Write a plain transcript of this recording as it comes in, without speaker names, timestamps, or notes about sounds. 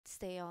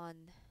stay on.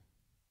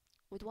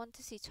 Would want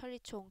to see Choi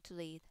Chong to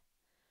lead.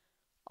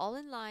 All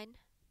in line.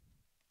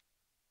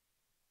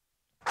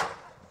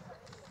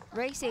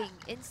 Racing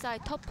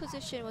inside top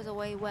position was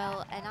away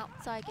well, and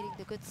outside getting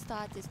the good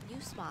start is New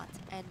Smart,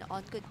 and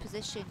on good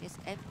position is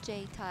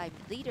MJ Time,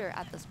 leader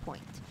at this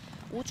point.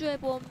 우주의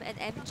봄 and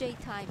MJ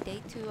Time,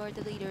 they two are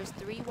the leaders.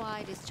 3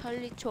 wide is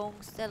Choi Chong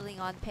settling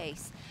on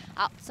pace.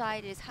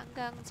 Outside is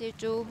Hangang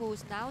Jeju,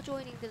 who's now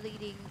joining the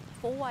leading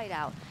 4 wide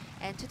out.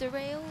 And to the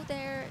rail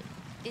there,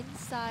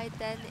 inside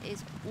then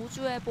is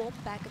우주의 봄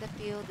back of the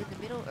field, in the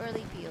middle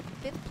early field.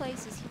 5th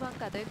place is Huimang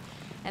Gadeuk.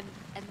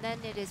 And then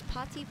it is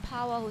Party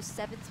Power, who's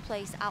 7th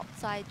place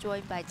outside,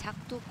 joined by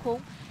Jakdu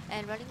Kong.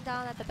 And running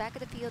down at the back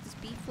of the field is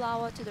Bee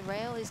Flower. To the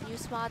rail is New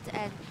Smart,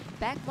 and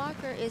back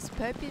marker is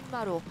Perpin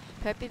Maro.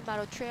 Perpin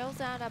Maro trails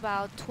down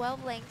about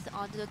 12 lengths.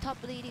 Onto the top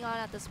leading on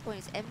at this point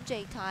is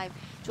MJ Time.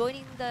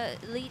 Joining the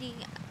leading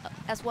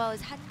as well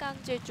as Hangang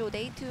Jeju.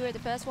 They two are the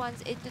first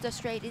ones into the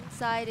straight.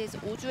 Inside is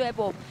우주의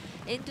봄.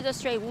 Into the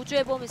straight,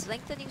 우주의 봄 is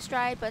lengthening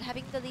stride, but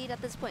having the lead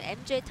at this point.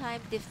 MJ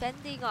Time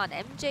defending on.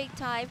 MJ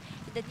Time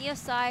in the near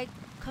side,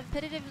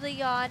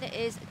 competitively on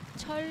is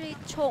Choi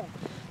Chong.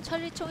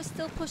 Choi Chong is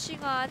still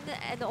pushing on,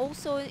 and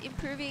also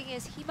improving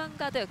is Huimang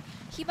Gadeuk.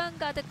 Huimang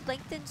Gadeuk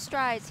lengthened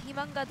strides.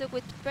 Huimang Gadeuk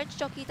with French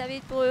jockey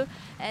David Breux,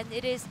 and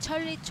it is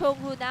Choi Chong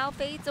who now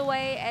fades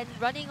away, and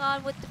running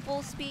on with the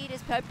full speed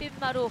is Perpin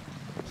Maru.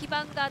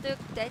 Huimang Gadeuk,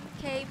 then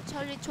came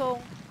Choi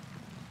Chong.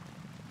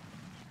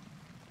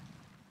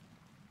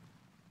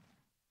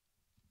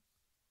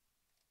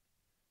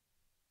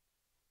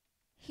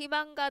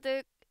 Huimang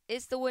Gadeuk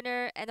is the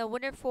winner, and a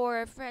winner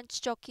for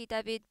French jockey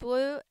David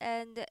Breux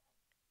and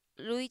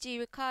Luigi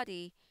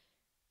Riccardi.